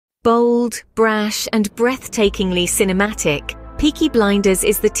Bold, brash, and breathtakingly cinematic, Peaky Blinders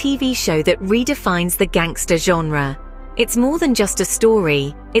is the TV show that redefines the gangster genre. It's more than just a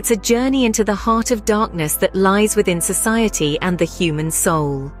story, it's a journey into the heart of darkness that lies within society and the human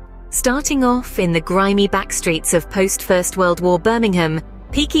soul. Starting off in the grimy backstreets of post-First World War Birmingham,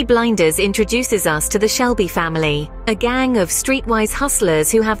 Peaky Blinders introduces us to the Shelby family, a gang of streetwise hustlers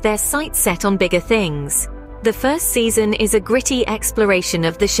who have their sights set on bigger things. The first season is a gritty exploration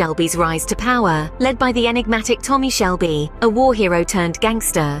of the Shelbys' rise to power, led by the enigmatic Tommy Shelby, a war hero turned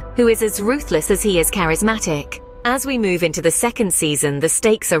gangster, who is as ruthless as he is charismatic. As we move into the second season, the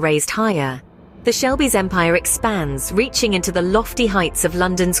stakes are raised higher. The Shelby's empire expands, reaching into the lofty heights of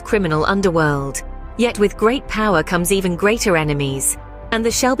London's criminal underworld. Yet with great power comes even greater enemies, and the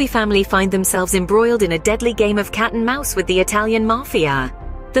Shelby family find themselves embroiled in a deadly game of cat and mouse with the Italian mafia.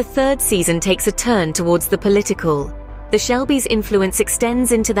 The third season takes a turn towards the political. The Shelby's influence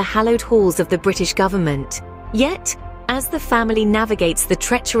extends into the hallowed halls of the British government. Yet, as the family navigates the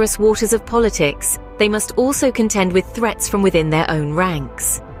treacherous waters of politics, they must also contend with threats from within their own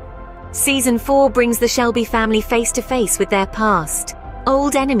ranks. Season 4 brings the Shelby family face to face with their past.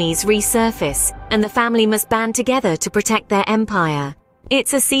 Old enemies resurface, and the family must band together to protect their empire.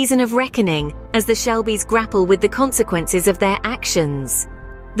 It's a season of reckoning, as the Shelbys grapple with the consequences of their actions.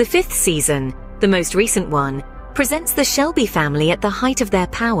 The fifth season, the most recent one, presents the Shelby family at the height of their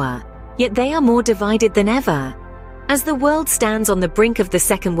power, yet they are more divided than ever. As the world stands on the brink of the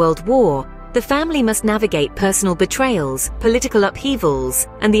Second World War, the family must navigate personal betrayals, political upheavals,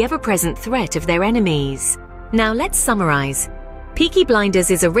 and the ever-present threat of their enemies. Now let's summarize. Peaky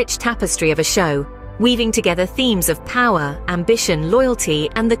Blinders is a rich tapestry of a show, weaving together themes of power, ambition, loyalty,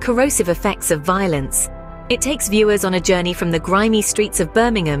 and the corrosive effects of violence. It takes viewers on a journey from the grimy streets of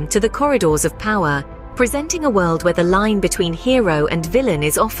Birmingham to the corridors of power, presenting a world where the line between hero and villain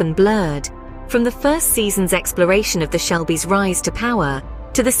is often blurred. From the first season's exploration of the Shelbys' rise to power,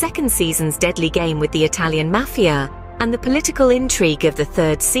 to the second season's deadly game with the Italian mafia, and the political intrigue of the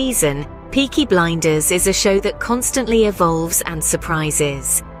third season, Peaky Blinders is a show that constantly evolves and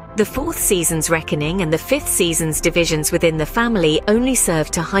surprises. The fourth season's reckoning and the fifth season's divisions within the family only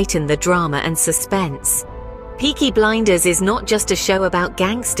serve to heighten the drama and suspense. Peaky Blinders is not just a show about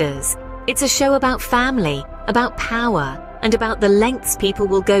gangsters, it's a show about family, about power, and about the lengths people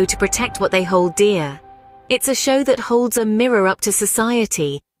will go to protect what they hold dear. It's a show that holds a mirror up to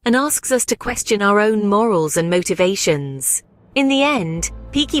society and asks us to question our own morals and motivations. In the end,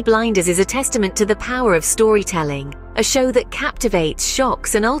 Peaky Blinders is a testament to the power of storytelling, a show that captivates,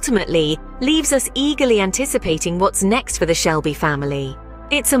 shocks, and ultimately leaves us eagerly anticipating what's next for the Shelby family.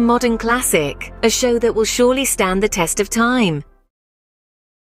 It's a modern classic, a show that will surely stand the test of time.